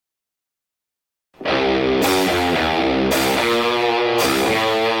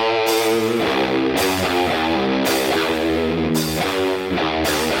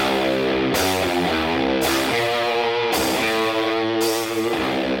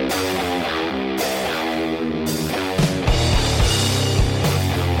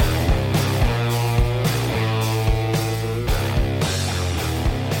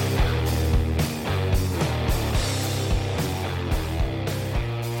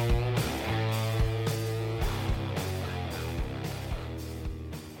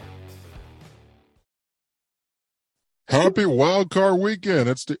Happy Wildcard weekend.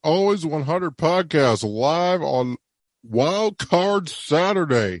 It's the Always 100 podcast live on Wildcard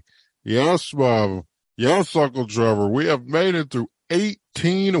Saturday. Yes, yes, Uncle Trevor. We have made it through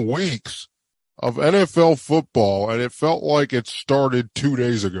 18 weeks of NFL football, and it felt like it started 2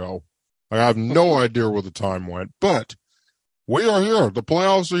 days ago. I have no idea where the time went, but we are here. The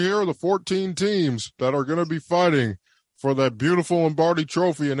playoffs are here. The 14 teams that are going to be fighting for that beautiful Lombardi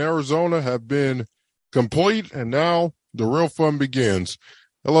trophy in Arizona have been complete, and now the real fun begins.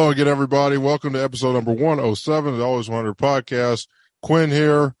 Hello again, everybody. Welcome to episode number 107 of the Always 100 podcast. Quinn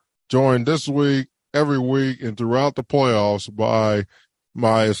here, joined this week, every week, and throughout the playoffs by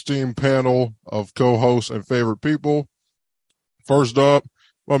my esteemed panel of co-hosts and favorite people. First up,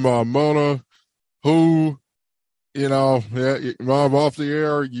 my mom, Mona, who, Mom, off the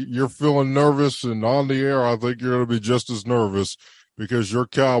air, you're feeling nervous, and on the air, I think you're going to be just as nervous because your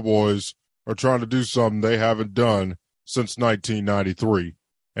Cowboys are trying to do something they haven't done since 1993,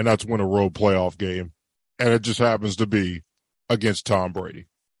 and that's win a road playoff game, and it just happens to be against Tom Brady.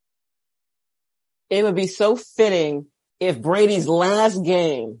 It would be so fitting if Brady's last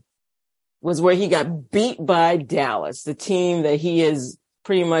game was where he got beat by Dallas, the team that he has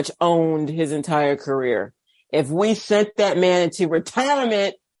pretty much owned his entire career. If we sent that man into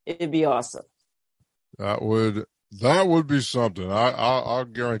retirement, it'd be awesome. That would be something. I'll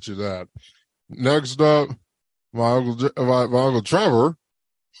guarantee you that. Next up, my Uncle Trevor,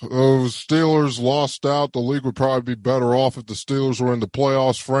 those Steelers lost out. The league would probably be better off if the Steelers were in the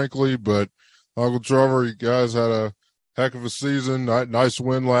playoffs, frankly. But Uncle Trevor, you guys had a heck of a season. Nice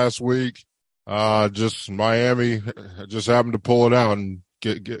win last week. Just Miami just happened to pull it out and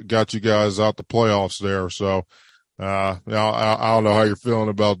got you guys out the playoffs there. So, I don't know how you're feeling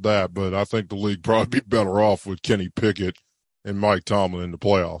about that, but I think the league probably be better off with Kenny Pickett and Mike Tomlin in the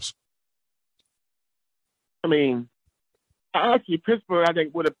playoffs. I mean, actually, Pittsburgh, I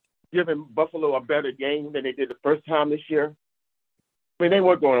think, would have given Buffalo a better game than they did the first time this year. I mean, they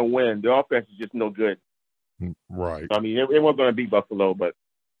weren't going to win. The offense is just no good. Right. I mean, they weren't going to beat Buffalo, but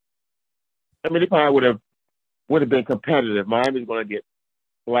I mean, they probably would have been competitive. Miami's going to get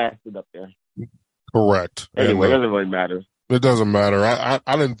blasted up there. Correct. Anyway, it doesn't really matter. It doesn't matter.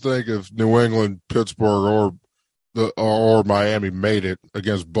 I didn't think if New England, Pittsburgh, or Miami made it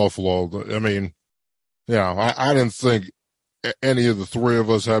against Buffalo. I mean, I didn't think any of the three of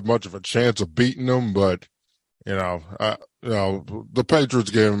us had much of a chance of beating them, but the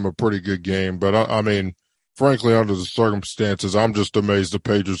Patriots gave them a pretty good game. But I mean, frankly, under the circumstances, I'm just amazed the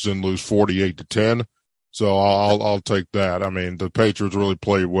Patriots didn't lose 48-10. So I'll take that. I mean, the Patriots really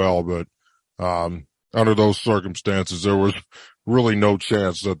played well, but under those circumstances, there was really no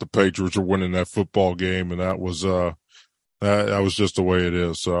chance that the Patriots were winning that football game, and that was just the way it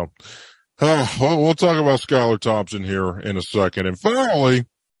is. So we'll talk about Skylar Thompson here in a second. And finally,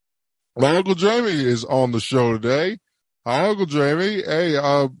 my Uncle Jamie is on the show today. Hi, Uncle Jamie. Hey,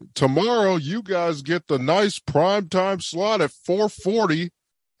 tomorrow you guys get the nice primetime slot at 4:40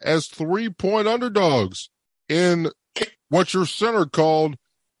 as 3-point underdogs in what your center called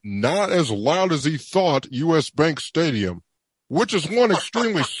not as loud as he thought U.S. Bank Stadium, which is one,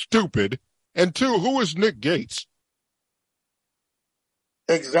 extremely stupid, and two, who is Nick Gates?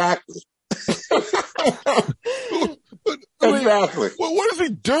 Exactly. Exactly. What is he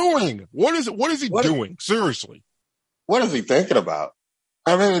doing? What is he doing? Seriously. What is he thinking about?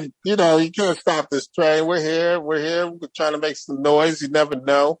 I mean, you can't stop this train. We're here. We're trying to make some noise. You never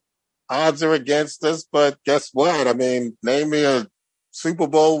know. Odds are against us, but guess what? I mean, name me a Super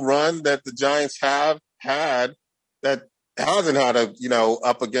Bowl run that the Giants have had that hasn't had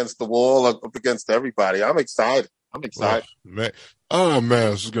up against the wall, up against everybody. I'm excited. Oh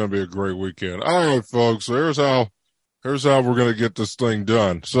man, this is going to be a great weekend. All right, folks. So here's how we're going to get this thing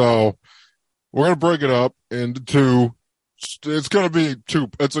done. So we're going to break it up into two. It's going to be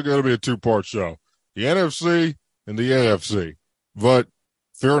a two-part show. The NFC and the AFC. But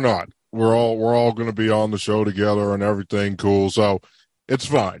fear not. We're all going to be on the show together and everything cool. So it's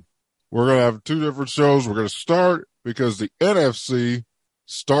fine. We're going to have two different shows. We're going to start because the NFC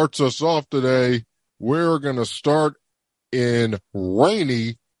starts us off today. We're going to start in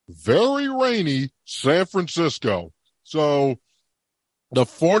rainy, very rainy San Francisco. So the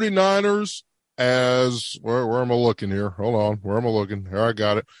 49ers where am I looking here? Hold on. Where am I looking? Here, I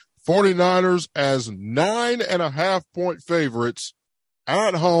got it. 49ers as 9.5-point favorites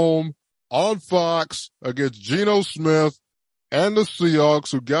at home on Fox against Geno Smith and the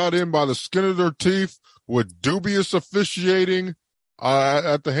Seahawks, who got in by the skin of their teeth with dubious officiating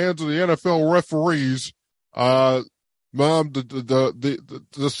at the hands of the NFL referees. The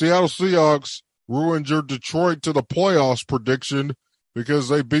Seattle Seahawks ruined your Detroit to the playoffs prediction because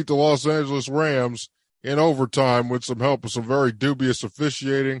they beat the Los Angeles Rams in overtime with some help of some very dubious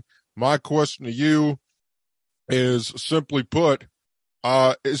officiating. My question to you is, simply put,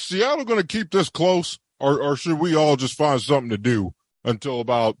 is Seattle going to keep this close, or should we all just find something to do until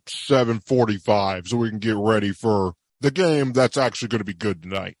about 7:45 so we can get ready for the game that's actually going to be good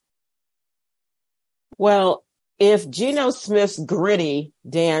tonight? Well, if Geno Smith's gritty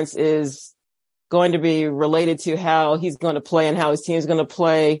dance is going to be related to how he's going to play and how his team is going to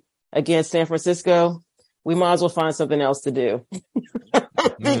play against San Francisco, we might as well find something else to do.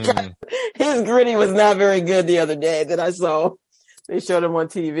 His gritty was not very good the other day that I saw. They showed him on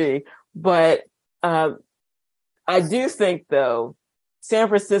TV. But I do think, though, San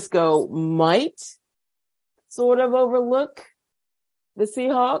Francisco might sort of overlook the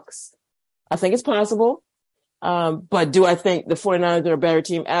Seahawks. I think it's possible. But do I think the 49ers are a better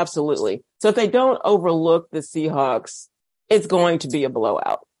team? Absolutely. So if they don't overlook the Seahawks, it's going to be a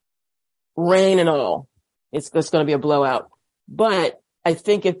blowout. Rain and all. It's going to be a blowout. But I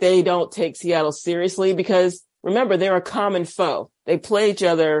think if they don't take Seattle seriously, because remember, they're a common foe. They play each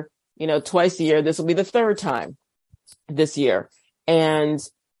other, twice a year. This will be the third time this year. And,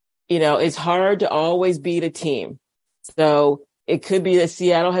 it's hard to always beat a team. So it could be that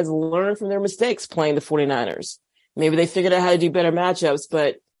Seattle has learned from their mistakes playing the 49ers. Maybe they figured out how to do better matchups,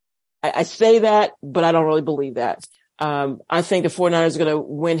 but I say that, but I don't really believe that. I think the 49ers are going to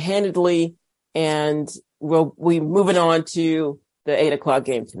win handedly, and we'll be moving on to the 8:00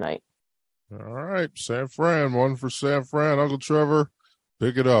 game tonight. All right. San Fran, one for San Fran. Uncle Trevor,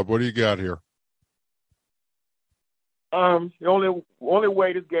 pick it up. What do you got here? The only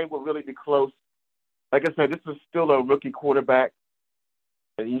way this game will really be close, like I said, this is still a rookie quarterback.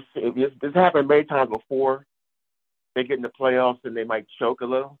 And this happened many times before. They get in the playoffs and they might choke a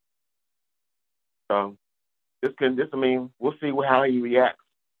little. So we'll see how he reacts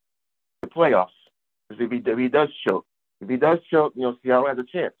to the playoffs. Because if he does choke, Seattle has a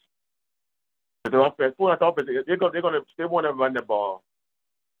chance. But the offense, they want to run the ball,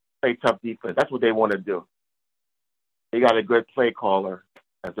 play tough defense. That's what they want to do. They got a good play caller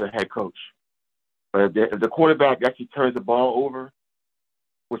as a head coach. But if the quarterback actually turns the ball over,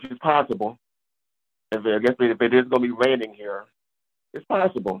 which is possible, if it is going to be raining here, it's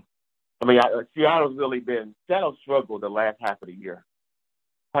possible. I mean, Seattle's struggled the last half of the year.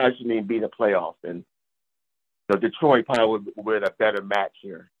 Probably shouldn't even be in the playoffs. And Detroit probably would win a better match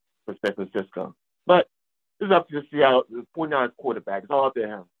here for San Francisco. But it's up to the Seattle, the 49ers quarterback. It's all up to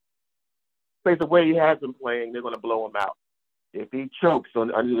him. Based the way he has been playing, they're going to blow him out. If he chokes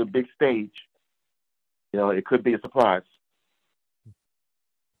under the big stage, it could be a surprise.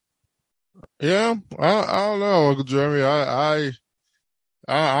 Yeah, I don't know, Uncle Jeremy. I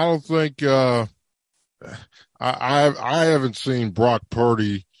don't think I haven't seen Brock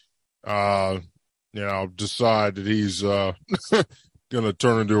Purdy decide that he's going to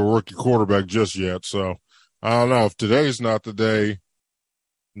turn into a rookie quarterback just yet. So I don't know if today's not the day.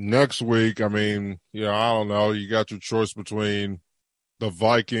 Next week, I mean, I don't know. You got your choice between the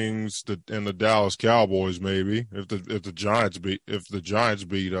Vikings and the Dallas Cowboys, maybe if the Giants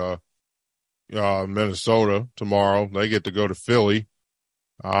beat Minnesota tomorrow, they get to go to Philly.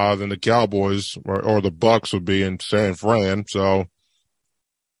 Then the Cowboys or the Bucks would be in San Fran. So,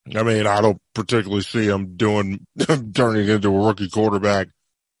 I mean, I don't particularly see him turning into a rookie quarterback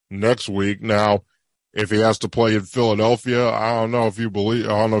next week. Now, if he has to play in Philadelphia, I don't know if you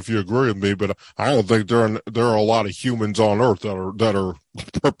agree with me, but I don't think there are a lot of humans on earth that are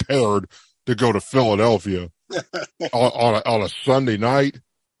prepared to go to Philadelphia on a Sunday night.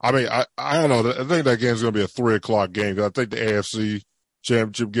 I mean, I don't know. I think that game's going to be a 3:00 game. I think the AFC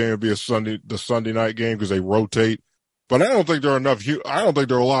Championship game will be the Sunday night game because they rotate. But I don't think there are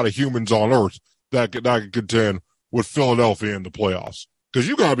a lot of humans on earth that could contend with Philadelphia in the playoffs, because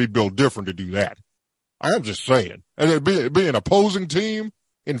you got to be built different to do that. I'm just saying. And it be an opposing team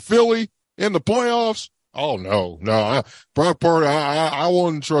in Philly in the playoffs. Oh no. Brock Purdy. I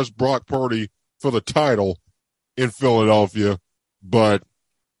wouldn't trust Brock Purdy for the title in Philadelphia, but.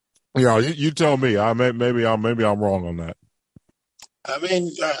 You tell me. Maybe I'm wrong on that. I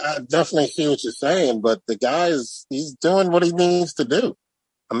mean, I definitely see what you're saying, but the guy he's doing what he needs to do.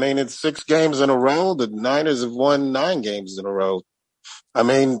 I mean, it's 6 games in a row. The Niners have won 9 games in a row. I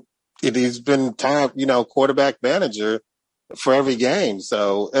mean, he's been top, quarterback manager for every game.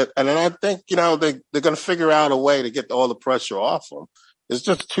 So, and I think, they're going to figure out a way to get all the pressure off him. It's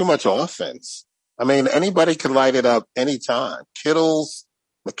just too much offense. I mean, anybody can light it up anytime. Kittle's,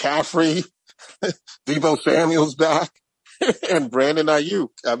 McCaffrey, Deebo Samuel's back, and Brandon Ayuk.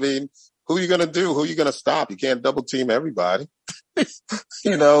 I mean, who are you going to do? Who are you going to stop? You can't double team everybody. And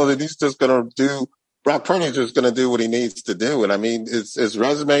he's just going to do. Brock Purdy's just going to do what he needs to do. And I mean, his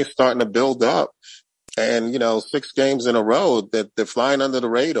resume starting to build up. And, 6 games in a row that they're flying under the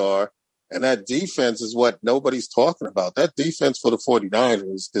radar. And that defense is what nobody's talking about. That defense for the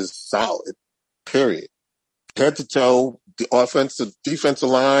 49ers is solid, period. Head to toe, the offensive, defensive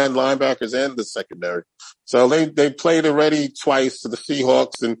line, linebackers, and the secondary. So they played already twice to the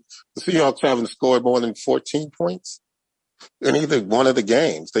Seahawks, and the Seahawks haven't scored more than 14 points in either one of the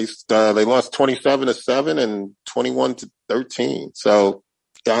games. They lost 27-7 and 21-13. So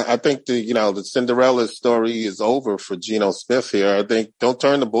I think the Cinderella story is over for Geno Smith here. I think don't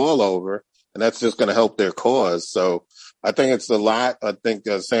turn the ball over, and that's just going to help their cause. So I think it's a lot. I think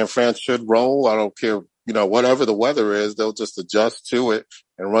San Fran should roll. I don't care, whatever the weather is, they'll just adjust to it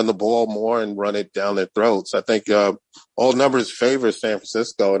and run the ball more and run it down their throats. I think all numbers favor San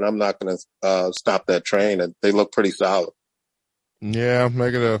Francisco, and I'm not going to stop that train. And they look pretty solid. Yeah,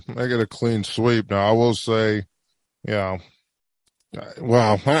 make it a clean sweep. Now I will say, well,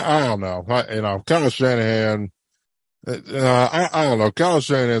 I don't know. Kyle Shanahan. I don't know. Kyle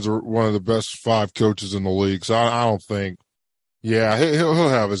Shanahan's one of the best 5 coaches in the league, so I don't think. Yeah, he'll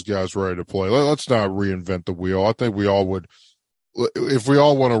have his guys ready to play. Let's not reinvent the wheel. I think we all would. If we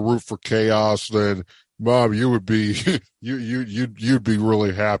all want to root for chaos, then Bob, you would be you'd be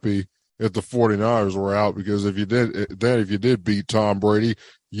really happy if the 49ers were out, because if you did beat Tom Brady,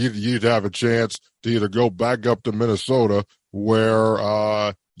 you'd have a chance to either go back up to Minnesota,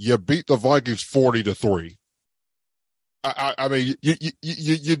 where you beat the Vikings 40-3. I mean, you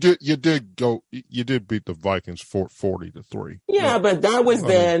did beat the Vikings 40-3. Yeah, but that was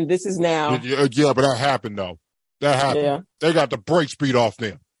then. This is now. Yeah, but that happened though. That happened. Yeah. They got the brakes beat off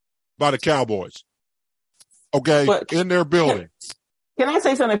them by the Cowboys. Okay, but in their building. Can I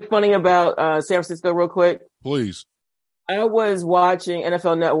say something funny about San Francisco real quick? Please. I was watching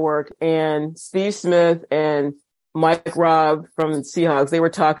NFL Network, and Steve Smith and Mike Robb from the Seahawks, they were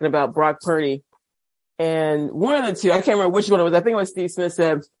talking about Brock Purdy. And one of the two, I can't remember which one it was. I think it was Steve Smith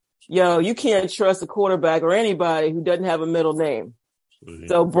said, you can't trust a quarterback or anybody who doesn't have a middle name. Mm-hmm.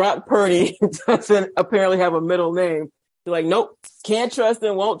 So Brock Purdy doesn't apparently have a middle name. They're like, nope, can't trust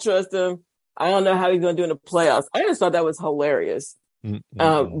him, won't trust him. I don't know how he's going to do in the playoffs. I just thought that was hilarious.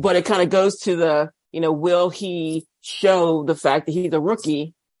 Mm-hmm. But it kind of goes to the, will he show the fact that he's a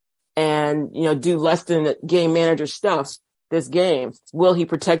rookie and, do less than game manager stuff this game? Will he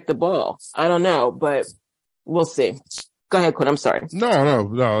protect the ball? I don't know, but we'll see. Go ahead, Quinn. I'm sorry.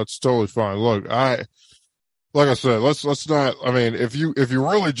 No, it's totally fine. Look, like I said, let's not, I mean, if you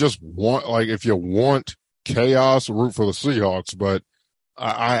really just want, if you want chaos, root for the Seahawks, but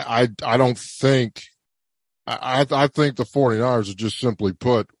I don't think, I think the 49ers are just simply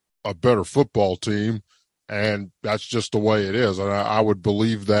put a better football team, and that's just the way it is. And I would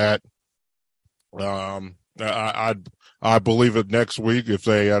believe that, I believe it next week if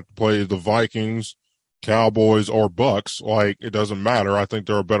they have to play the Vikings, Cowboys, or Bucks. It doesn't matter. I think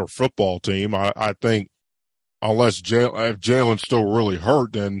they're a better football team. I think unless if Jalen's still really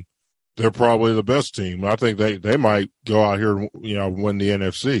hurt, then they're probably the best team. I think they might go out here and win the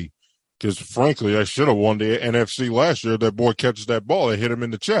NFC, because frankly, they should have won the NFC last year. That boy catches that ball, they hit him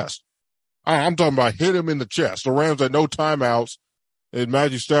in the chest. I'm talking about hit him in the chest. The Rams had no timeouts, and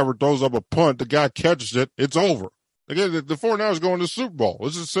Matthew Stafford throws up a punt. The guy catches it. It's over. Again, the 49ers going to the Super Bowl.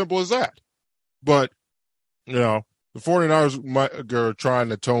 It's as simple as that. But, the 49ers are trying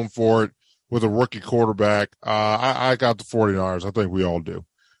to atone for it with a rookie quarterback. I got the 49ers. I think we all do.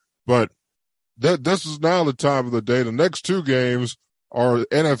 But this is now the time of the day. The next 2 games are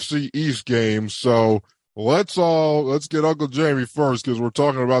NFC East games. So let's get Uncle Jamie first, because we're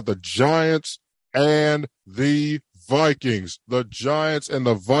talking about the Giants and the Vikings. The Giants and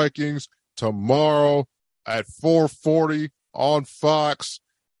the Vikings tomorrow at 4:40 on Fox.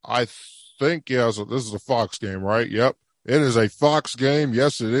 I think, so this is a Fox game, right? Yep. It is a Fox game.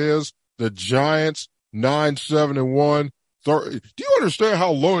 Yes, it is. The Giants, 9-7-1. Do you understand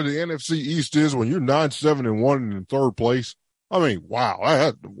how low the NFC East is when you're 9-7-1 and in 3rd place? I mean,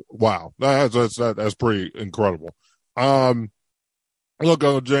 wow. That's pretty incredible. Look,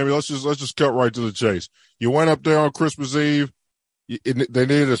 Uncle Jamie, let's just cut right to the chase. You went up there on Christmas Eve. They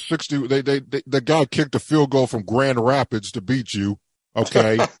needed a 60. The guy kicked a field goal from Grand Rapids to beat you.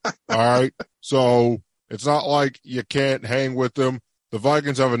 Okay. All right. So it's not like you can't hang with them. The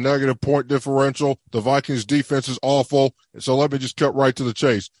Vikings have a negative point differential. The Vikings defense is awful. So let me just cut right to the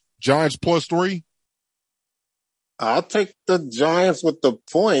chase. Giants +3. I'll take the Giants with the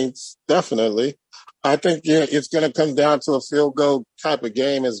points. Definitely. I think it's going to come down to a field goal type of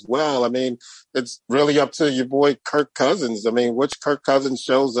game as well. I mean, it's really up to your boy Kirk Cousins. I mean, which Kirk Cousins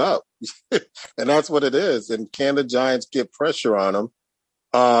shows up? And that's what it is. And can the Giants get pressure on him?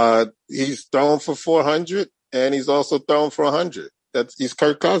 He's thrown for 400 and he's also thrown for 100. He's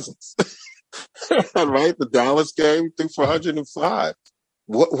Kirk Cousins. Right? The Dallas game threw for 105.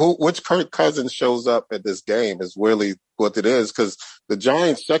 Which Kirk Cousins shows up at this game is really what it is, because the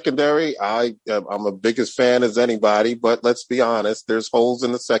Giants secondary, I'm a biggest fan as anybody, but let's be honest, there's holes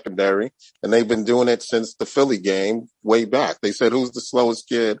in the secondary, and they've been doing it since the Philly game way back. They said, who's the slowest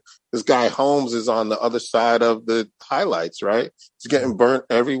kid? This guy Holmes is on the other side of the highlights, right? He's getting burnt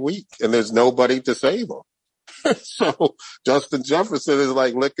every week, and there's nobody to save him. So Justin Jefferson is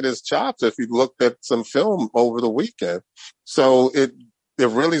like licking his chops if you looked at some film over the weekend. So it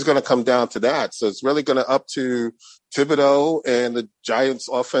really is going to come down to that. So it's really going to up to Thibodeau and the Giants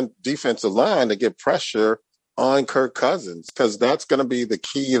defensive line to get pressure on Kirk Cousins, because that's going to be the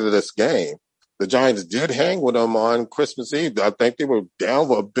key to this game. The Giants did hang with them on Christmas Eve. I think they were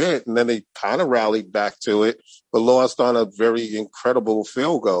down a bit, and then they kind of rallied back to it, but lost on a very incredible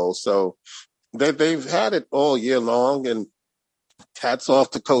field goal. So they've had it all year long, and hats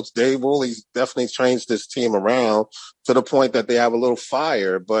off to Coach Dable. He's definitely changed this team around to the point that they have a little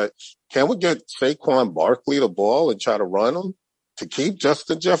fire. But can we get Saquon Barkley the ball and try to run him to keep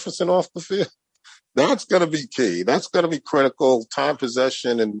Justin Jefferson off the field? That's going to be key. That's going to be critical, time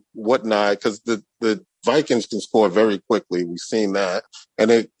possession and whatnot, because the Vikings can score very quickly. We've seen that.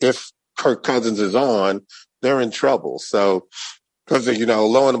 And if Kirk Cousins is on, they're in trouble. So, because,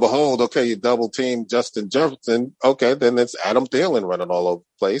 lo and behold, okay, you double team Justin Jefferson. Okay, then it's Adam Thielen running all over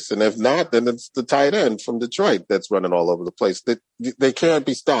the place. And if not, then it's the tight end from Detroit that's running all over the place. They can't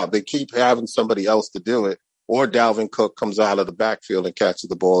be stopped. They keep having somebody else to do it. Or Dalvin Cook comes out of the backfield and catches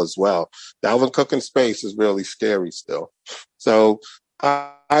the ball as well. Dalvin Cook in space is really scary still. So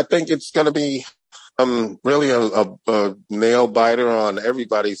I think it's going to be really a nail biter on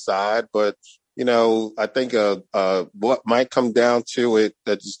everybody's side. But, I think what might come down to it,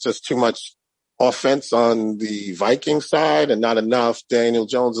 that it's just too much offense on the Viking side and not enough. Daniel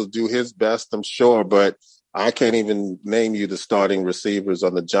Jones will do his best, I'm sure, but I can't even name you the starting receivers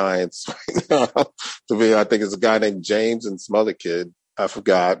on the Giants right now. To me, I think it's a guy named James and some other kid. I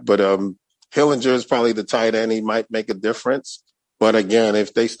forgot. But Hillinger is probably the tight end. He might make a difference. But again,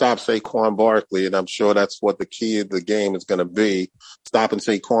 if they stop Saquon Barkley, and I'm sure that's what the key of the game is going to be, stopping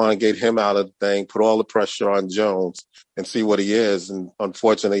Saquon, get him out of the thing, put all the pressure on Jones and see what he is. And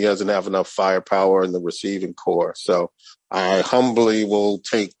unfortunately, he doesn't have enough firepower in the receiving core. So I humbly will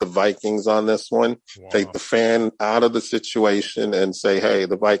take the Vikings on this one, take the fan out of the situation and say, hey,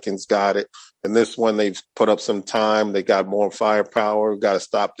 the Vikings got it. And this one, they've put up some time. They got more firepower. We've got to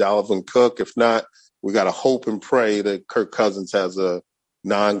stop Dalvin Cook. If not, we got to hope and pray that Kirk Cousins has a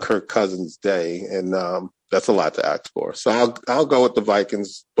non-Kirk Cousins day. And that's a lot to ask for. So I'll go with the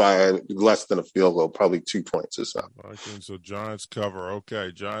Vikings by less than a field goal, probably 2 points or so. Vikings, so Giants cover.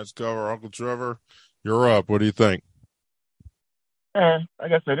 Okay, Giants cover. Uncle Trevor, you're up. What do you think? Like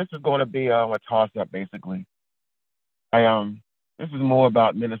I said, this is going to be a toss-up, basically. This is more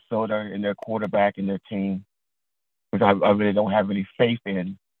about Minnesota and their quarterback and their team, which I really don't have any faith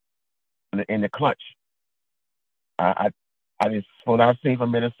in the clutch. I just, when I see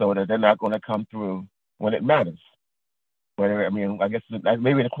from Minnesota, they're not going to come through when it matters. I guess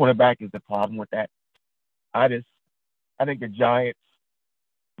maybe the quarterback is the problem with that. I think the Giants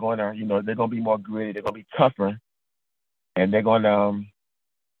they're going to be more gritty. They're going to be tougher. And they're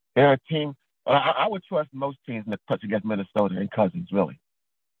a team. I would trust most teams in the clutch against Minnesota and Cousins, really.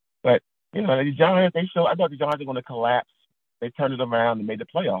 But, the Giants, I thought the Giants were going to collapse. They turned it around and made the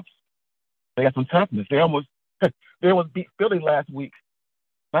playoffs. They got some toughness. They almost beat Philly last week,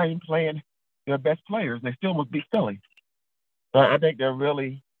 not even playing their best players. They still almost beat Philly. So I think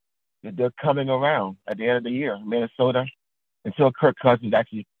they're coming around at the end of the year. Minnesota, until Kirk Cousins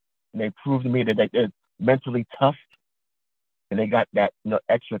they proved to me that they're mentally tough. And they got that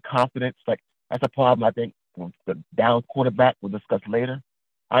extra confidence. Like, that's a problem, I think, with the Dallas quarterback we'll discuss later.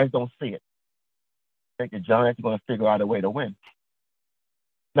 I just don't see it. I think the Giants are going to figure out a way to win.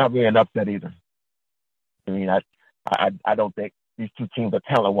 Not really an upset either. I mean, I don't think these two teams are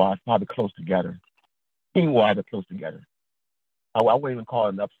talent-wise probably close together. Team-wise, they're close together. I wouldn't even call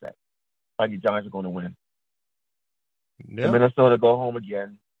it an upset. I think the Giants are going to win. Yeah. And Minnesota go home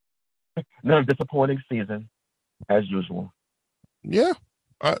again. Another disappointing season, as usual. Yeah.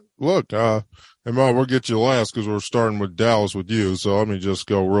 Look, and Mom, we'll get you last because we're starting with Dallas with you. So let me just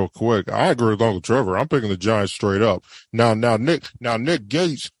go real quick. I agree with Uncle Trevor. I'm picking the Giants straight up. Now Nick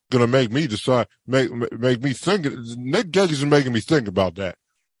Gates going to make me decide, make me think. Nick Gage is making me think about that.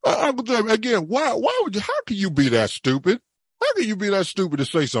 Uncle Jamie, again, why would you, how can you be that stupid? How can you be that stupid to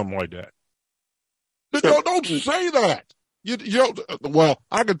say something like that? Don't say that. You don't, well,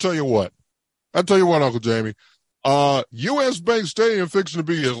 I can tell you what. I'll tell you what, Uncle Jamie. U.S. Bank Stadium fixing to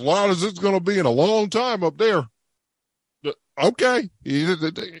be as loud as it's going to be in a long time up there. Okay.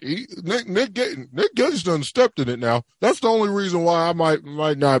 Nick Gage done stepped in it now. That's the only reason why I might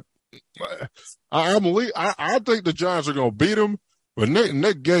not. I think the Giants are going to beat them, but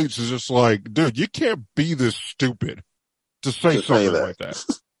Nick Gage is just like, dude, you can't be this stupid to say something like that.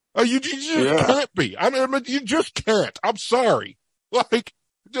 You just can't be. I mean, you just can't. I'm sorry. Like,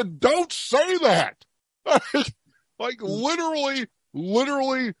 don't say that. Like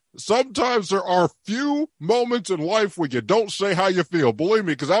literally, sometimes there are few moments in life where you don't say how you feel. Believe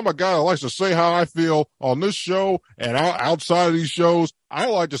me, because I'm a guy that likes to say how I feel on this show and outside of these shows. I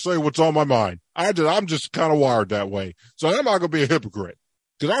like to say what's on my mind. I'm just kind of wired that way. So I'm not going to be a hypocrite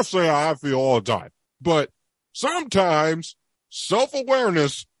because I say how I feel all the time. But sometimes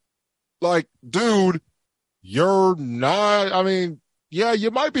self-awareness, like, dude, you're not, I mean, yeah, you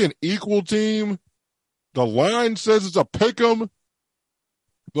might be an equal team. The line says it's a pick'em,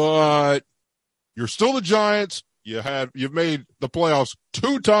 but you're still the Giants. You've made the playoffs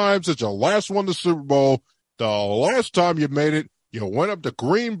 2 times since you last won the Super Bowl. The last time you made it, you went up to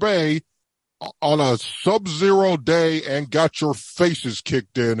Green Bay on a sub-zero day and got your faces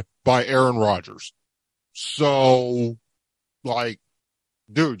kicked in by Aaron Rodgers. So, like,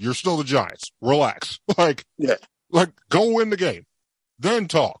 dude, you're still the Giants. Relax. Like, go win the game. Then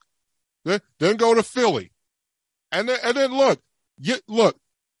talk. Then go to Philly. And then look,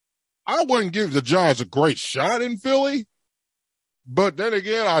 I wouldn't give the Giants a great shot in Philly, but then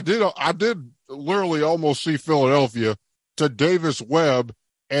again, I did literally almost see Philadelphia to Davis Webb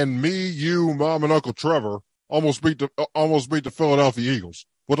and me, you, Mom, and Uncle Trevor almost beat the Philadelphia Eagles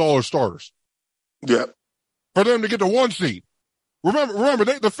with all their starters. Yeah. For them to get the 1 seed. Remember,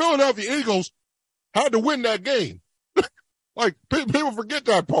 the Philadelphia Eagles had to win that game. Like, people forget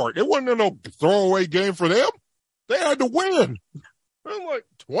that part. It wasn't no throwaway game for them. They had to win. I'm like,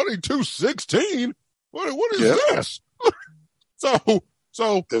 22-16? What is this?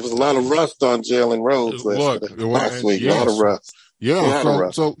 So. There was a lot of rust on Jalen Rose last week. Yes. A lot of rust. Yeah,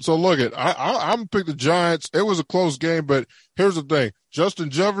 so look at, I'm going to pick the Giants. It was a close game, but here's the thing. Justin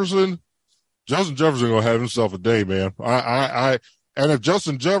Jefferson going to have himself a day, man. And if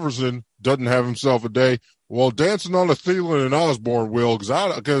Justin Jefferson doesn't have himself a day, well, dancing on the Thielen and Osborne will,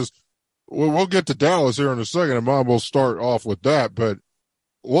 because we'll get to Dallas here in a second, and Mom will start off with that. But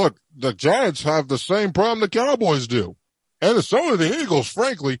look, the Giants have the same problem the Cowboys do, and so do the Eagles.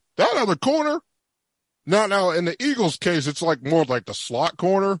 Frankly, that other corner. Now in the Eagles' case, it's like more like the slot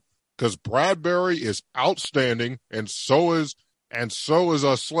corner because Bradbury is outstanding, and so is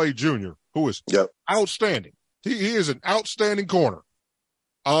Slade Jr., who is outstanding. He is an outstanding corner.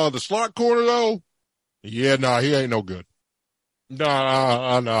 The slot corner though. Yeah, he ain't no good.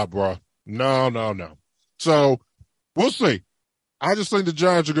 Nah, bro. No. So, we'll see. I just think the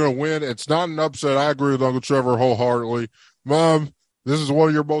Giants are going to win. It's not an upset. I agree with Uncle Trevor wholeheartedly. Mom, this is one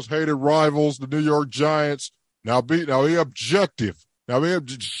of your most hated rivals, the New York Giants. Now be objective.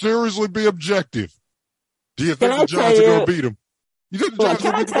 Seriously be objective. Do you think the Giants are going to beat them? You think the Giants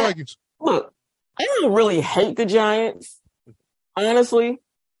are going to beat the Vikings? Look, I don't really hate the Giants, honestly.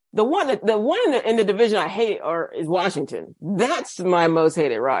 The one in the division I hate is Washington. That's my most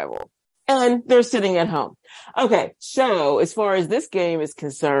hated rival. And they're sitting at home. Okay. So as far as this game is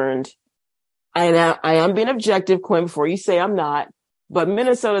concerned, I am being objective, Quinn, before you say I'm not, but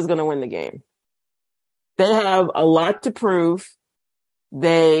Minnesota's going to win the game. They have a lot to prove.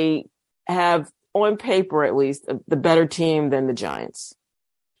 They have, on paper at least, the better team than the Giants.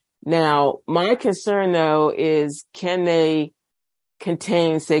 Now, my concern though is, can they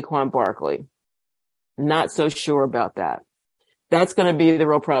contain Saquon Barkley? Not so sure about that. That's going to be the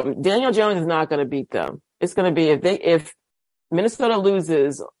real problem. Daniel Jones is not going to beat them. It's going to be if Minnesota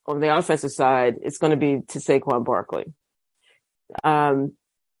loses on the offensive side, it's going to be to Saquon Barkley.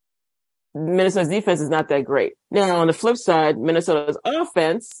 Minnesota's defense is not that great. Now, on the flip side, Minnesota's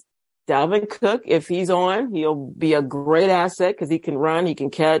offense, Dalvin Cook, if he's on, he'll be a great asset because he can run, he can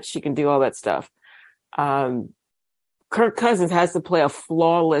catch, he can do all that stuff. Kirk Cousins has to play a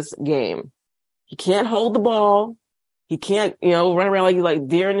flawless game. He can't hold the ball. He can't, run around like he's like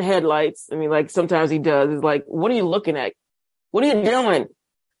deer in the headlights. I mean, like sometimes he does. It's like, what are you looking at? What are you doing?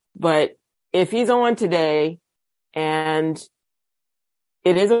 But if he's on today, and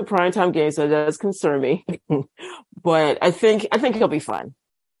it is a primetime game, so it does concern me, but I think he'll be fine.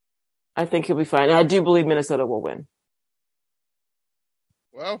 I think he'll be fine. And I do believe Minnesota will win.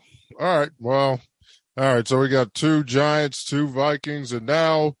 Well, all right. Well, all right. So we got 2 Giants, 2 Vikings, and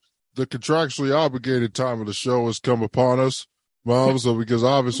now the contractually obligated time of the show has come upon us, Mom. So because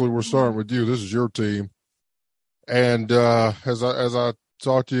obviously we're starting with you, this is your team, and as I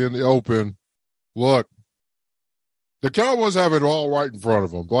talked to you in the open, look, the Cowboys have it all right in front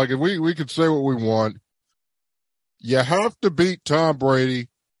of them. Like, if we could say what we want, you have to beat Tom Brady.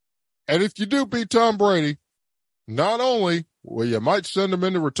 And if you do beat Tom Brady, not only will you might send him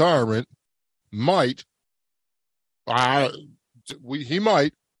into retirement, he might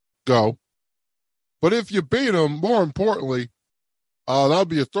go, but if you beat him, more importantly, that'll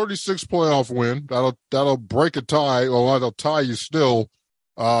be a 36 playoff win. That'll break a tie. Well, that'll tie you still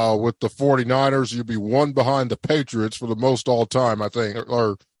with the 49ers. You'll be 1 behind the Patriots for the most all time, I think,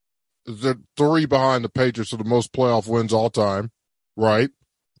 or the 3 behind the Patriots for the most playoff wins all time, right?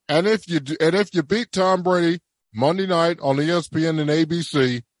 And if you beat Tom Brady Monday night on ESPN and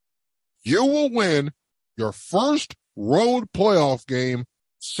ABC, you will win your first road playoff game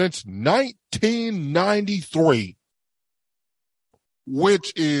since 1993,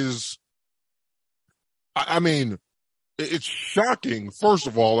 which is, I mean, it's shocking. First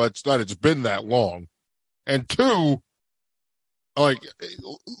of all, that it's been that long, and 2, like,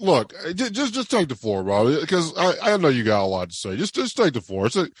 look, just take the floor, Bob, because I know you got a lot to say. Just take the floor.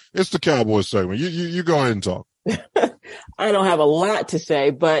 It's the Cowboys segment. You go ahead and talk. I don't have a lot to say,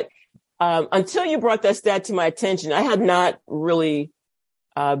 but until you brought that stat to my attention, I had not really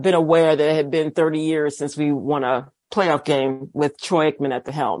been aware that it had been 30 years since we won a playoff game with Troy Aikman at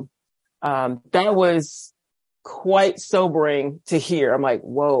the helm. That was quite sobering to hear. I'm like,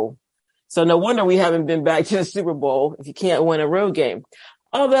 whoa. So no wonder we haven't been back to the Super Bowl if you can't win a road game.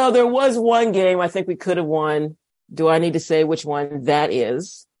 Although there was one game I think we could have won. Do I need to say which one that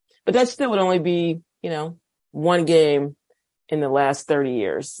is? But that still would only be, one game in the last 30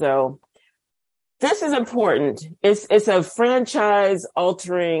 years. So this is important. It's a franchise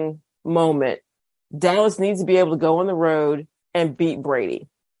altering moment. Dallas needs to be able to go on the road and beat Brady.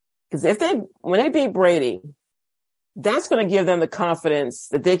 Because when they beat Brady, that's going to give them the confidence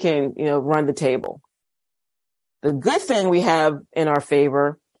that they can, run the table. The good thing we have in our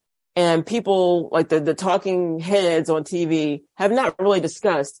favor, and people like the talking heads on TV have not really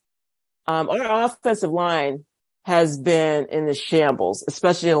discussed, our offensive line has been in the shambles,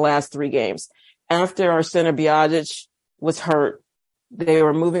 especially in the last 3 games. After our center Biotic was hurt, they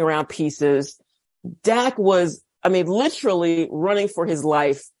were moving around pieces. Dak was, literally running for his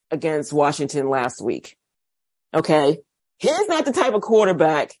life against Washington last week. Okay. He's not the type of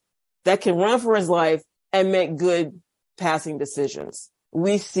quarterback that can run for his life and make good passing decisions.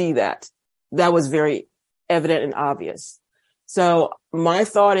 We see that. That was very evident and obvious. So my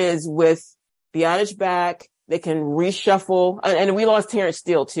thought is with Biotic back, they can reshuffle, and we lost Terrence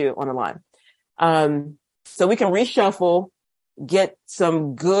Steele too on the line. So we can reshuffle, get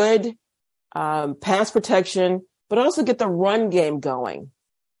some good, pass protection, but also get the run game going.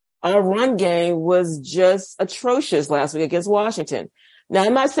 Our run game was just atrocious last week against Washington. Now,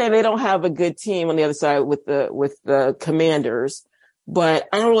 I'm not saying they don't have a good team on the other side with the Commanders, but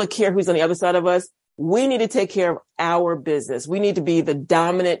I don't really care who's on the other side of us. We need to take care of our business. We need to be the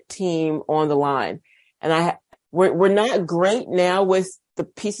dominant team on the line. And we're not great now with the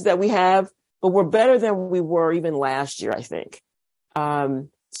pieces that we have, but we're better than we were even last year, I think.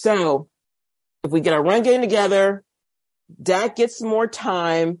 So if we get our run game together, Dak gets some more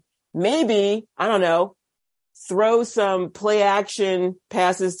time. Maybe, I don't know, throw some play action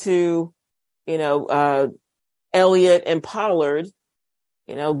passes to, Elliott and Pollard,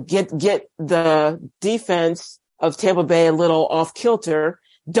 get the defense of Tampa Bay a little off kilter.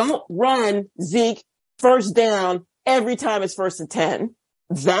 Don't run Zeke first down every time it's 1st and 10.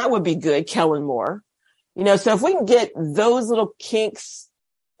 That would be good, Kellen Moore. So if we can get those little kinks,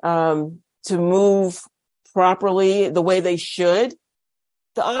 to move properly the way they should,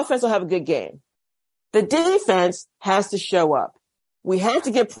 the offense will have a good game. The defense has to show up. We have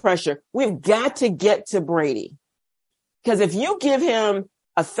to get pressure. We've got to get to Brady. Because if you give him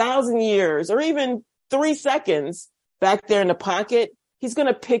 1,000 years or even 3 seconds back there in the pocket, he's going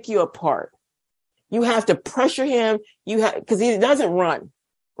to pick you apart. You have to pressure him. Because he doesn't run,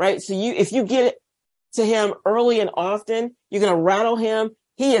 right? So if you get to him early and often, you're going to rattle him.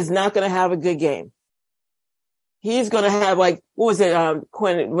 He is not going to have a good game. He's going to have what was it,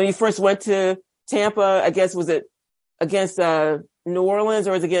 Quinn, when he first went to Tampa, I guess, was it against New Orleans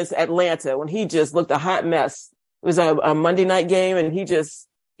or was it against Atlanta when he just looked a hot mess? It was a Monday night game and he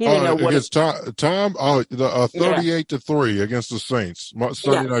He didn't know what against Tom. 38-3 against the Saints.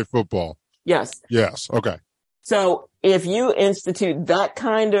 Sunday Night Football. Yes. Yes. Okay. So if you institute that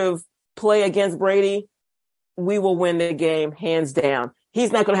kind of play against Brady, we will win the game hands down.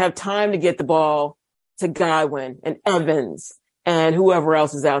 He's not going to have time to get the ball to Godwin and Evans and whoever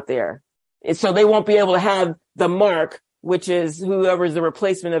else is out there. And so they won't be able to have the mark, which is whoever's the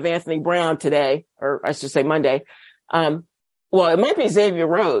replacement of Anthony Brown today, or I should say Monday. Well, it might be Xavier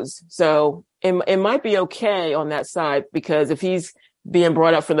Rose. So it might be okay on that side, because if he's being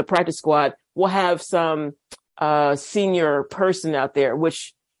brought up from the practice squad, we'll have some senior person out there,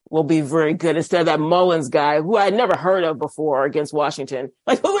 which will be very good, instead of that Mullins guy who I had never heard of before against Washington.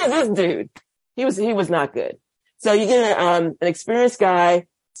 Like, who is this dude? He was not good. So you get an experienced guy,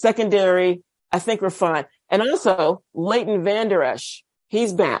 secondary. I think we're fine. And also Leighton Vander Esch,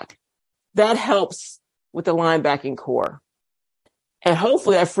 he's back. That helps with the linebacking core. And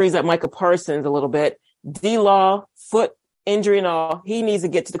hopefully that frees up Micah Parsons a little bit. D-Law, foot injury and all, he needs to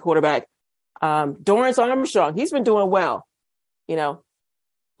get to the quarterback. Dorrance Armstrong, he's been doing well. You know,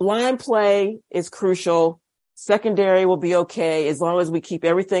 line play is crucial. Secondary will be okay as long as we keep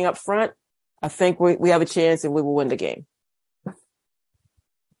everything up front. I think we have a chance and we will win the game.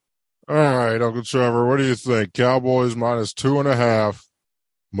 All right, Uncle Trevor, what do you think? Cowboys minus 2.5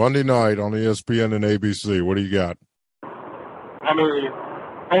 Monday night on ESPN and ABC. What do you got? I mean,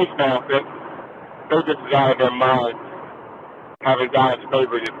 thanks, man. They're just out of their minds having guys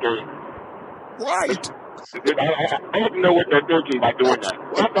favor this game. Right. I don't know what they're thinking by doing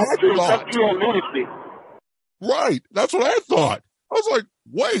that. That's pure lunacy. Right. That's what I thought. I was like,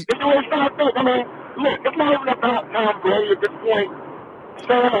 wait. It's always not that. I mean, look, it's not even about Tom Brady at this point.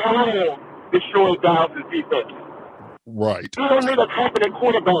 Sam Howell destroyed Dallas' defense. Right. You don't need a competent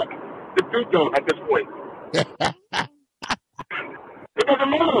quarterback to beat them at this point. It doesn't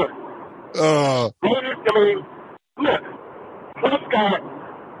matter. I mean, look, Prescott,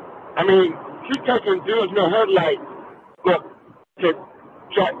 I mean, he's taking George Headlight, look, to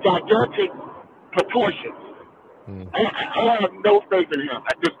gigantic proportions. I have no faith in him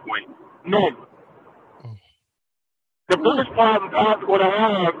at this point. None. The biggest problem I'm going to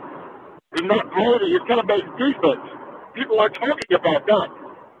have is not Brady, it's going to be defense. People are talking about that.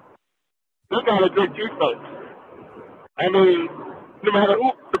 They got a good defense. I mean, no matter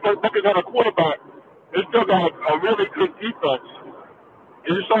who the Buckets have a quarterback, they still got a really good defense.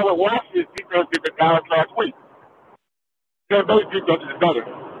 And you saw what Washington's defense did to Dallas last week. Their base defense is better.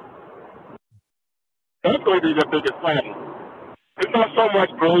 That's going to be the biggest problem. It's not so much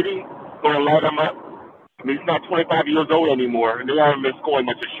Brady going to light them up. I mean, he's not 25 years old anymore, and they haven't been scoring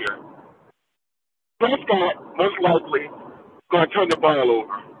much this year. Prescott, most likely, going to turn the ball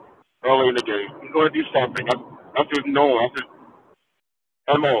over early in the game. He's going to do something. That's his norm. That's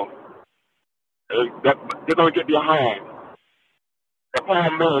his MO. They're going to get behind. The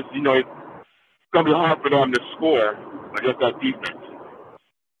problem is, you know, it's going to be hard for them to score against that defense.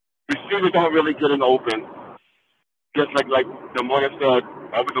 Receivers aren't really getting open. Just like the morning said,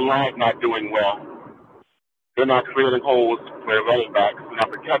 over the line not doing well. They're not creating holes for the running backs. They're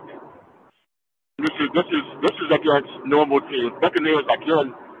not protecting. This is against normal teams. Buccaneers,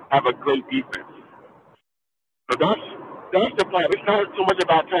 again, have a great defense. So that's the problem. It's not so much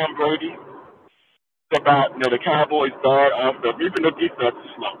about Tom Brady. It's about, you know, the Cowboys' bad offense. Even the defense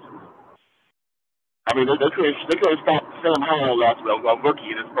is slow. I mean, they couldn't stop Sam Howell last week, a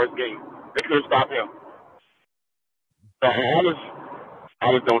rookie in his first game. They couldn't stop him. So I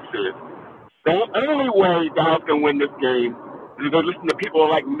just don't see it. The only way Dallas can win this game is if they listen to people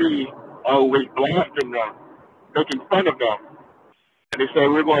like me always blasting them, making fun of them. And they say,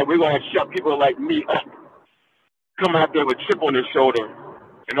 we're going to shut people like me up. Come out there with a chip on their shoulder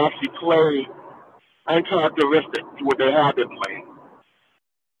and actually play uncharacteristic to what they have been playing.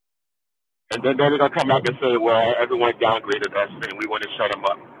 And then they're going to come out and say, well, everyone downgraded us and we want to shut them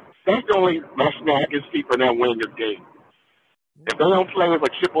up. That's the only rationale I can see for them winning this game. If they don't play with a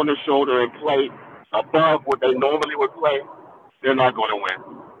chip on their shoulder and play above what they normally would play, they're not going to win.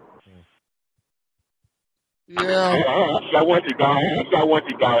 Yeah. Actually, I want you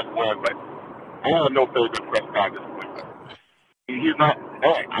guys to win, but I have no faith in Prescott at this point. He's not.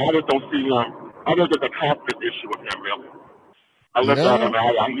 I just don't see him. I think there's a confidence issue with him, really. I look at him,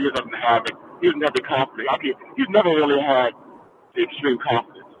 he doesn't have it. He doesn't have the confidence. He's never really had the extreme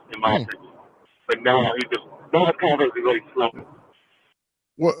confidence, in my opinion. But now his confidence is really slowing.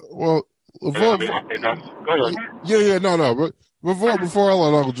 Well, go ahead. Yeah, no. But before I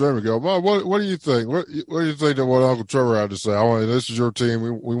let Uncle Jamie go, what do you think? What do you think of what Uncle Trevor had to say? This is your team.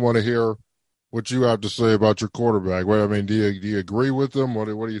 We want to hear what you have to say about your quarterback. Well, I mean, do you agree with them? What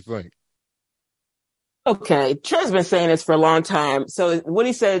do you think? Okay, Trev's been saying this for a long time, so what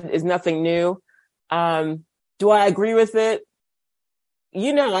he said is nothing new. Do I agree with it?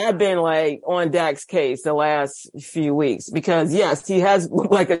 I've been like on Dak's case the last few weeks because yes, he has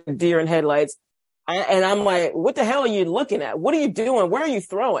looked like a deer in headlights. And I'm like, what the hell are you looking at? What are you doing? Where are you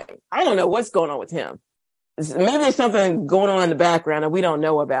throwing? I don't know what's going on with him. Maybe there's something going on in the background that we don't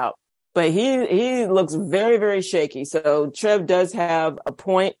know about, but he looks very, very shaky. So Trev does have a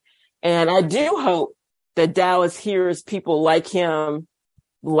point, and I do hope that Dallas hears people like him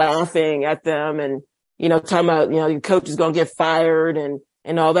laughing at them and, talking about, your coach is going to get fired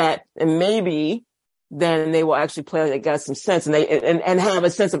and all that. And maybe then they will actually play like they got some sense and have a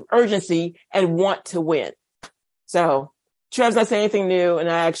sense of urgency and want to win. So Trev's not saying anything new, and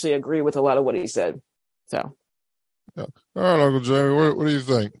I actually agree with a lot of what he said. So. Yeah. All right, Uncle Jamie, what do you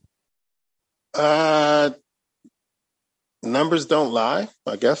think? Numbers don't lie.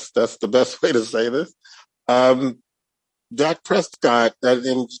 I guess that's the best way to say this. Dak Prescott,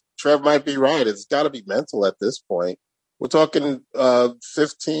 and Trev might be right. It's got to be mental at this point. We're talking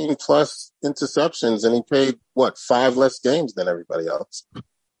 15 plus interceptions, and he played 5 less games than everybody else.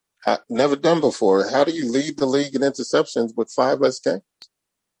 Never done before. How do you lead the league in interceptions with 5 less games?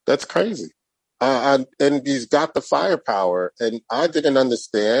 That's crazy. And he's got the firepower, and I didn't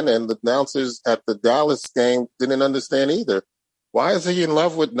understand, and the announcers at the Dallas game didn't understand either. Why is he in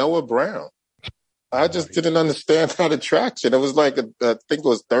love with Noah Brown? I just didn't understand that attraction. It was like, I think it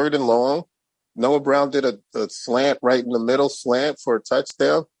was 3rd and long. Noah Brown did a slant right in the middle, slant for a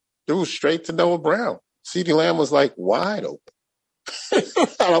touchdown. Threw straight to Noah Brown. CeeDee Lamb was like wide open.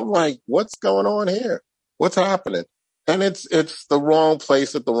 I'm like, what's going on here? What's happening? And it's the wrong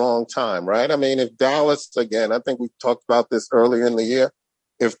place at the wrong time, right? I mean, if Dallas, again, I think we talked about this earlier in the year,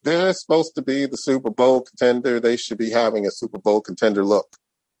 if they're supposed to be the Super Bowl contender, they should be having a Super Bowl contender look.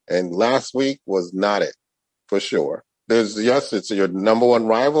 And last week was not it, for sure. It's your number one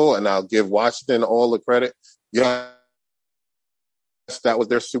rival, and I'll give Washington all the credit. Yes, that was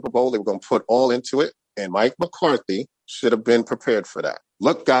their Super Bowl. They were going to put all into it, and Mike McCarthy should have been prepared for that.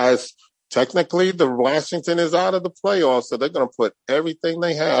 Look, guys, technically, the Washington is out of the playoffs, so they're going to put everything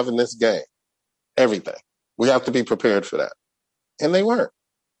they have in this game. Everything. We have to be prepared for that. And they weren't.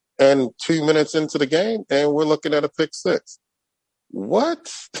 And 2 minutes into the game, and we're looking at a pick six. What?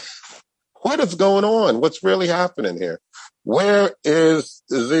 What is going on? What's really happening here? Where is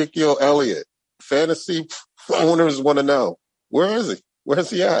Ezekiel Elliott? Fantasy owners want to know. Where is he? Where's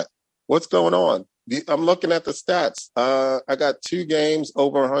he at? What's going on? I'm looking at the stats. I got 2 games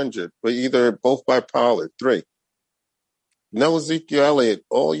over 100, but both by Pollard, 3. No Ezekiel Elliott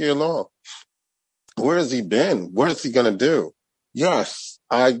all year long. Where has he been? What is he going to do? Yes,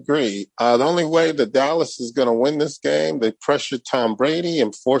 I agree. The only way that Dallas is going to win this game, they pressure Tom Brady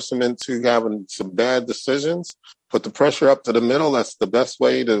and force him into having some bad decisions. Put the pressure up to the middle. That's the best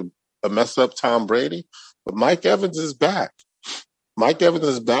way to mess up Tom Brady. But Mike Evans is back. Mike Evans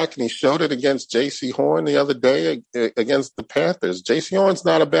is back, and he showed it against J.C. Horn the other day against the Panthers. J.C. Horn's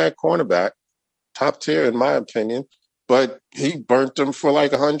not a bad cornerback, top tier in my opinion, but he burnt them for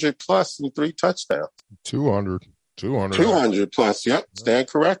like 100 plus and 3 touchdowns. 200 plus. Yep. Stand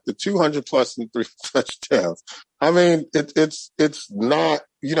corrected. 200 plus and 3 touchdowns. I mean, it's not,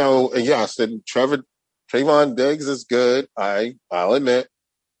 yes, and Trayvon Diggs is good. I'll admit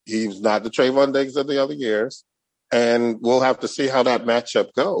he's not the Trayvon Diggs of the other years. And we'll have to see how that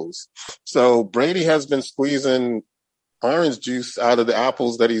matchup goes. So Brady has been squeezing orange juice out of the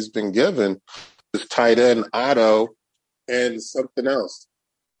apples that he's been given. His tight end, Otto, and something else.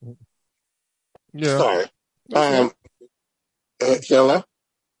 Yeah. Sorry. Hello?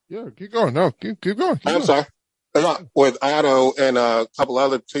 Yeah, keep going. No, keep going. I'm sorry. With Otto and a couple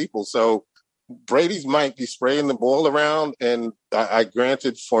other people. So Brady's might be spraying the ball around, and I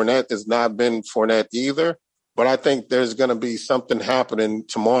granted Fournette has not been Fournette either, but I think there's going to be something happening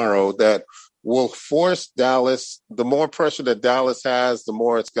tomorrow that will force Dallas. The more pressure that Dallas has, the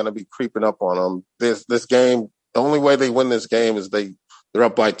more it's going to be creeping up on them. This game, the only way they win this game is they're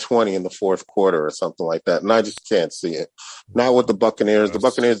up by 20 in the fourth quarter or something like that. And I just can't see it. Not with the Buccaneers. The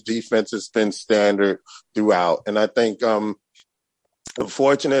Buccaneers defense has been standard throughout. And I think,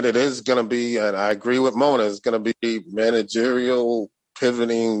 unfortunate it is going to be, and I agree with Mona, it's going to be managerial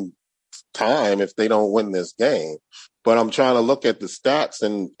pivoting time if they don't win this game. But I'm trying to look at the stats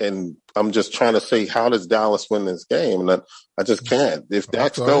and I'm just trying to say, how does Dallas win this game? And I just can't. If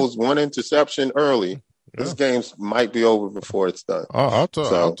Dak throws 1 interception early, this game might be over before it's done. I'll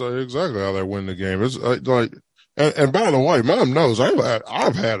tell you exactly how they win the game. It's like And by the way, Mom knows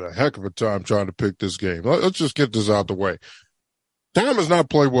I've had a heck of a time trying to pick this game. Let's just get this out the way. Tom has not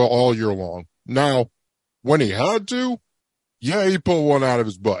played well all year long. Now, when he had to, yeah, he pulled one out of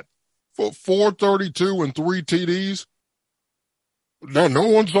his butt. For 432 and 3 TDs. No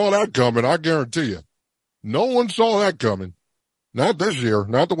one saw that coming, I guarantee you. No one saw that coming. Not this year,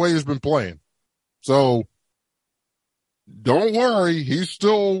 not the way he's been playing. So, don't worry, he's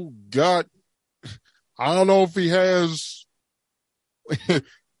still got, I don't know if he has,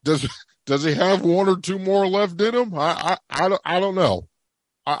 does he have one or two more left in him? I don't know.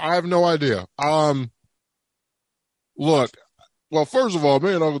 I have no idea. Look, well, first of all,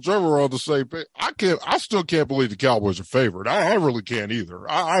 me and Uncle Trevor are on the same page. I still can't believe the Cowboys are favored. I really can't either.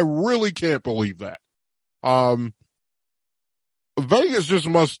 I really can't believe that. Vegas just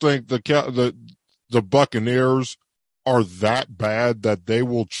must think the Buccaneers are that bad that they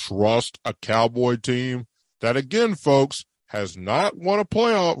will trust a Cowboy team that, again, folks, has not won a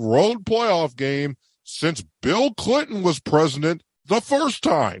road playoff game since Bill Clinton was president the first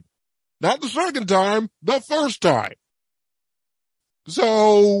time. Not the second time, the first time.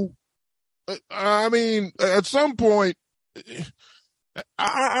 So, I mean, at some point,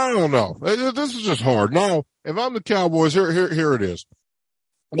 I don't know. This is just hard. Now, if I'm the Cowboys, here it is.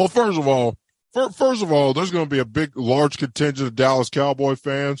 Well, first of all, there's going to be a large contingent of Dallas Cowboy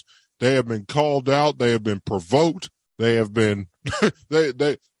fans. They have been called out. They have been provoked. They have been,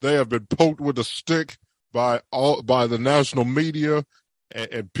 they have been poked with a stick by the national media,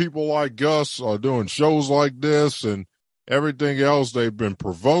 and people like us are doing shows like this and everything else. They've been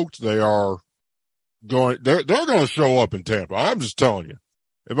provoked. They're going to show up in Tampa. I'm just telling you.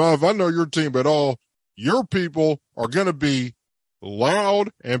 If I know your team at all, your people are going to be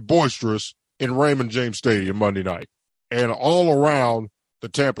loud and boisterous in Raymond James Stadium Monday night and all around the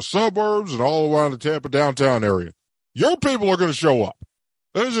Tampa suburbs and all around the Tampa downtown area. Your people are going to show up.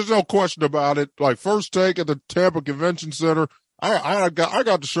 There's just no question about it. Like First Take at the Tampa Convention Center, I got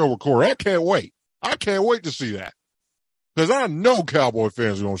the show recorded. I can't wait. I can't wait to see that. Because I know Cowboy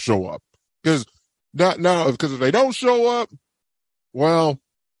fans are going to show up. Because if they don't show up, well,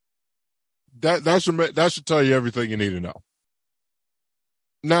 that should tell you everything you need to know.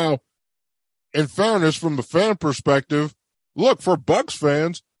 Now, in fairness, from the fan perspective, look, for Bucs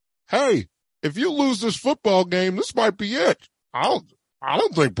fans, hey, if you lose this football game, this might be it. I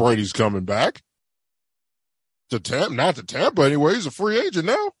don't think Brady's coming back to Tampa. Not to Tampa anyway. He's a free agent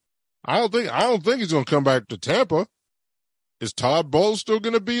now. I don't think he's going to come back to Tampa. Is Todd Bowles still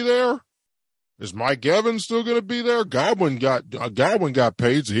going to be there? Is Mike Evans still going to be there? Godwin got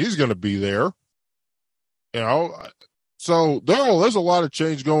paid, so he's going to be there. You know, so there's a lot of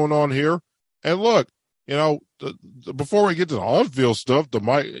change going on here. And look, you know, before we get to the on-field stuff,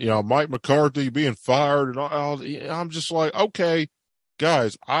 Mike McCarthy being fired and all, I'm just like, okay,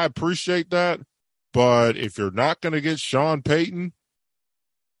 guys, I appreciate that, but if you're not going to get Sean Payton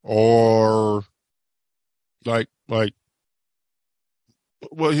or like who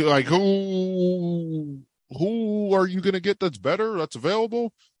are you going to get that's better, that's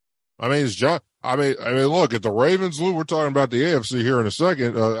available? I mean, look, at the Ravens, we're talking about the AFC here in a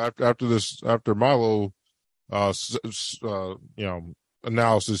second, after my little,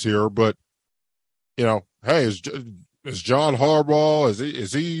 analysis here, but, you know, hey, is John Harbaugh,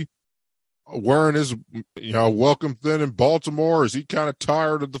 is he wearing his, welcome thin in Baltimore? Is he kind of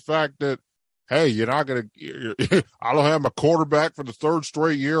tired of the fact that, hey, I don't have my quarterback for the third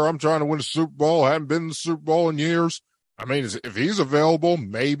straight year. I'm trying to win a Super Bowl. I haven't been in the Super Bowl in years. I mean, if he's available,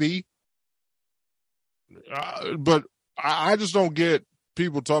 maybe. But I just don't get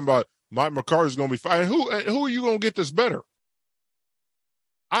people talking about Mike McCarthy's going to be fine. Who are you going to get that's better?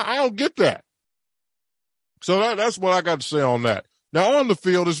 I don't get that. So that's what I got to say on that. Now, on the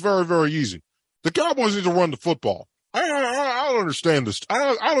field, it's very, very easy. The Cowboys need to run the football. I don't understand this.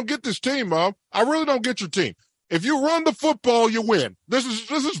 I don't get this team, Mom. I really don't get your team. If you run the football, you win. This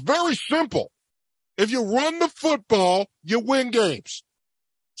is very simple. If you run the football, you win games.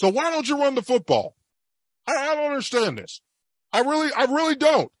 So why don't you run the football? I don't understand this. I really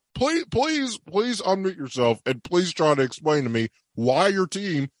don't. Please unmute yourself and please try to explain to me why your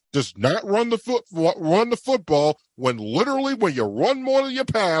team does not run the football when literally when you run more than you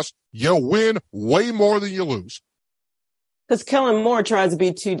pass, you win way more than you lose. Because Kellen Moore tries to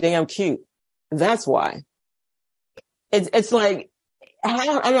be too damn cute. That's why. It's like, I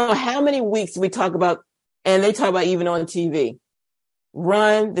don't know how many weeks we talk about, and they talk about even on TV,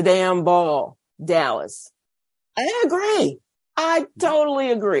 run the damn ball, Dallas. I agree. I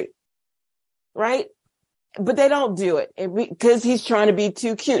totally agree. Right? but they don't do it because he's trying to be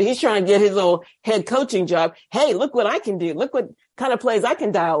too cute. He's trying to get his little head coaching job. Hey, look what I can do. Look what kind of plays I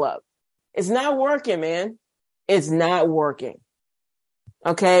can dial up. It's not working, man. It's not working.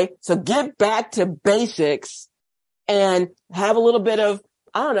 Okay. So get back to basics and have a little bit of,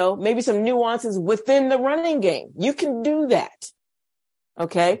 I don't know, maybe some nuances within the running game. You can do that.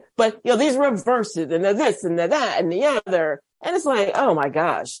 Okay. But, these reverses and the this and the that and the other. And it's like, oh my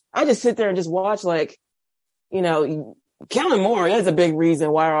gosh, I just sit there and just watch Kellen Moore is a big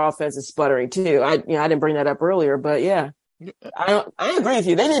reason why our offense is sputtering too. I didn't bring that up earlier, but yeah, I agree with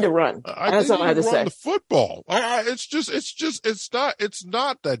you. They need to run. That's all I had to say. The football. It's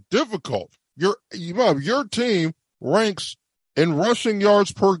not that difficult. Your team ranks in rushing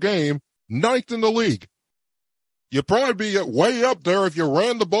yards per game 9th in the league. You'd probably be way up there if you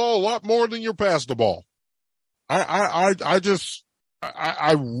ran the ball a lot more than you passed the ball. I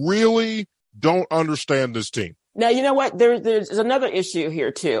really don't understand this team. Now, you know what? There's another issue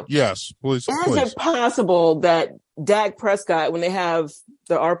here too. Yes, please. Is it possible that Dak Prescott, when they have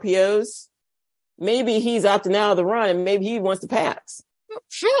the RPOs, maybe he's opting out of the run and maybe he wants to pass?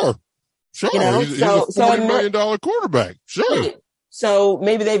 Sure. He's a $40 million quarterback. Sure. Right. So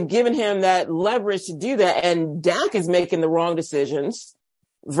maybe they've given him that leverage to do that, and Dak is making the wrong decisions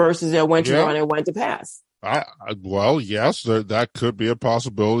versus when to run and when to pass. Yes, that could be a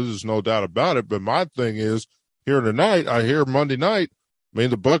possibility. There's no doubt about it. But my thing is, here tonight, I hear Monday night,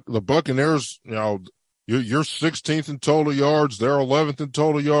 the Buccaneers, you're 16th in total yards. They're 11th in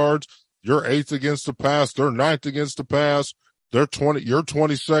total yards. You're 8th against the pass. They're 9th against the pass. You're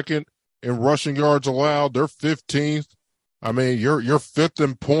 22nd in rushing yards allowed. They're 15th. You're 5th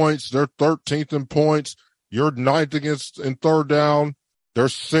in points. They're 13th in points. You're 9th in third down. They're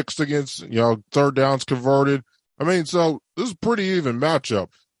 6th against, third downs converted. So this is a pretty even matchup.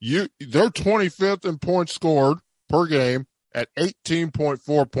 They're 25th in points scored per game at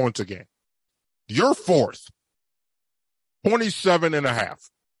 18.4 points a game. You're 4th, 27.5.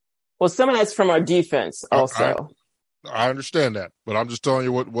 Well, some of that's from our defense also. I understand that, but I'm just telling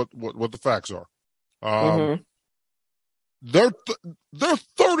you what the facts are. They're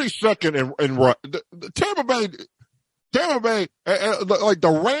 32nd in run. Tampa Bay, like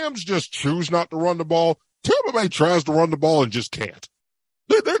the Rams just choose not to run the ball. Tampa Bay tries to run the ball and just can't.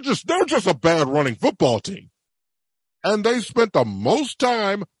 They're just a bad running football team. And they spent the most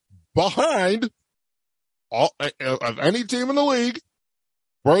time behind of any team in the league.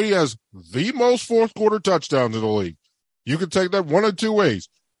 Brady has the most fourth quarter touchdowns in the league. You can take that one of two ways.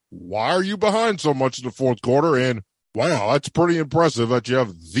 Why are you behind so much in the fourth quarter? And wow, that's pretty impressive that you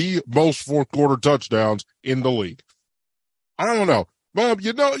have the most fourth quarter touchdowns in the league. I don't know. Well,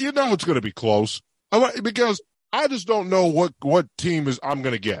 you know it's going to be close. Because I just don't know what team I'm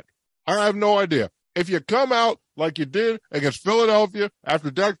going to get. I have no idea. If you come out like you did against Philadelphia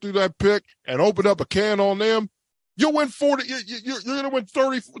after Dak threw that pick and opened up a can on them, you'll win 40. You're going to win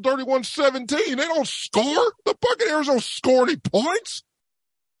 31-17. They don't score. The Buccaneers don't score any points.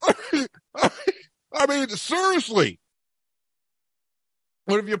 Seriously.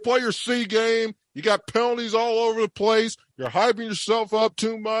 But if you play your C game, you got penalties all over the place. You're hyping yourself up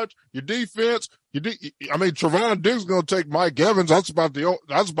too much. Your defense, Trevon Diggs is going to take Mike Evans. That's about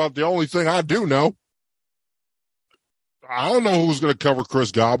the only thing I do know. I don't know who's going to cover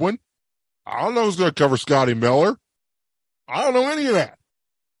Chris Godwin. I don't know who's going to cover Scotty Miller. I don't know any of that.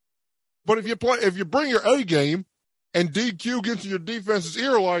 But if you bring your A game and DQ gets in your defense's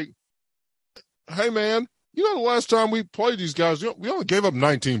ear like, hey man, the last time we played these guys, we only gave up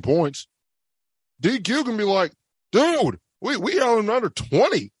 19 points. DQ can be like, dude, we held them under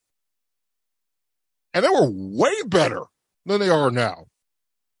 20. And they were way better than they are now.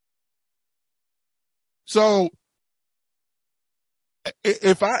 So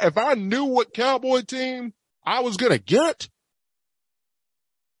if I knew what Cowboy team I was going to get,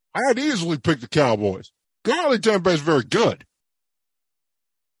 I'd easily pick the Cowboys. Golly, Tampa Bay's very good.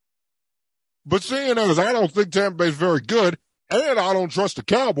 But seeing as I don't think Tampa Bay's very good, and I don't trust the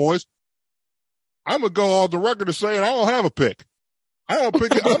Cowboys, I'm going to go on the record as saying I don't have a pick. I'm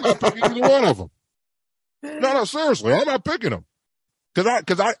not picking either one of them. No, seriously, I'm not picking them.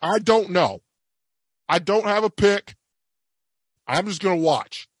 Because I don't know. I don't have a pick. I'm just going to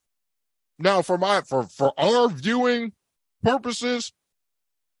watch. Now, for our viewing purposes,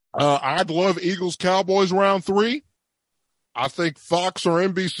 I'd love Eagles-Cowboys round 3. I think Fox or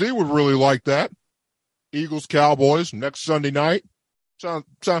NBC would really like that. Eagles-Cowboys next Sunday night. Sounds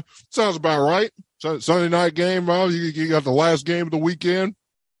about right. Sunday night game, you got the last game of the weekend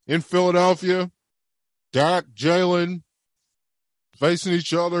in Philadelphia. Dak, Jalen, facing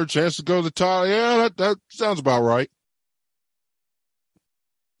each other, chance to go to the title. Yeah, that sounds about right.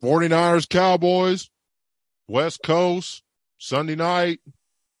 49ers, Cowboys, West Coast, Sunday night,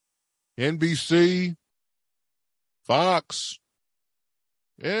 NBC, Fox.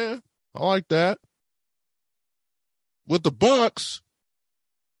 Yeah, I like that. With the Bucks,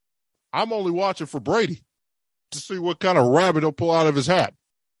 I'm only watching for Brady to see what kind of rabbit he'll pull out of his hat.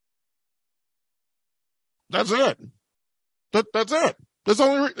 That's it. That's it. That's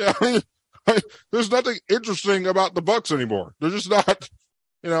only. I mean, there's nothing interesting about the Bucks anymore. They're just not.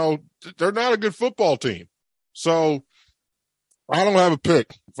 They're not a good football team. So I don't have a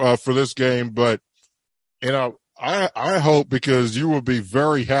pick for this game, but I hope, because you will be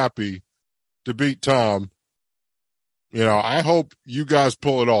very happy to beat Tom. I hope you guys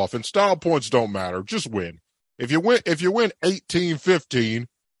pull it off. And style points don't matter. Just win. If you win 18-15,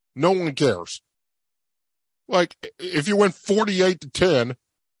 no one cares. Like, if you win 48-10,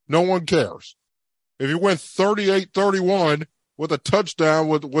 no one cares. If you win 38-31 with a touchdown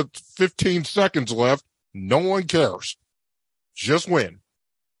with 15 seconds left, no one cares. Just win.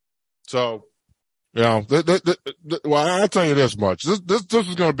 So, well, I'll tell you this much. This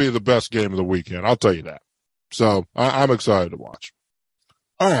is going to be the best game of the weekend. I'll tell you that. So I'm excited to watch.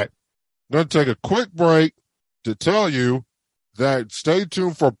 All right. I'm going to take a quick break to tell you that stay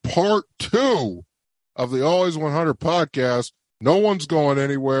tuned for part 2 of the Always 100 podcast. No one's going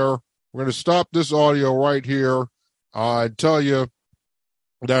anywhere. We're going to stop this audio right here and tell you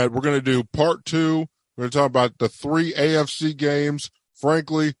that we're going to do part 2. We're going to talk about the 3 AFC games.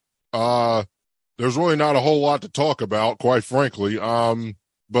 Frankly, there's really not a whole lot to talk about, quite frankly.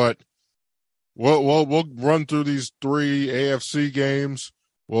 But we'll run through these 3 AFC games.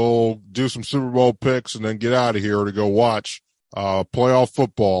 We'll do some Super Bowl picks and then get out of here to go watch playoff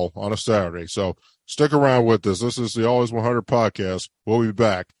football on a Saturday. So stick around with us. This is the Always 100 podcast. We'll be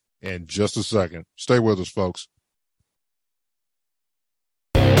back in just a second. Stay with us, folks.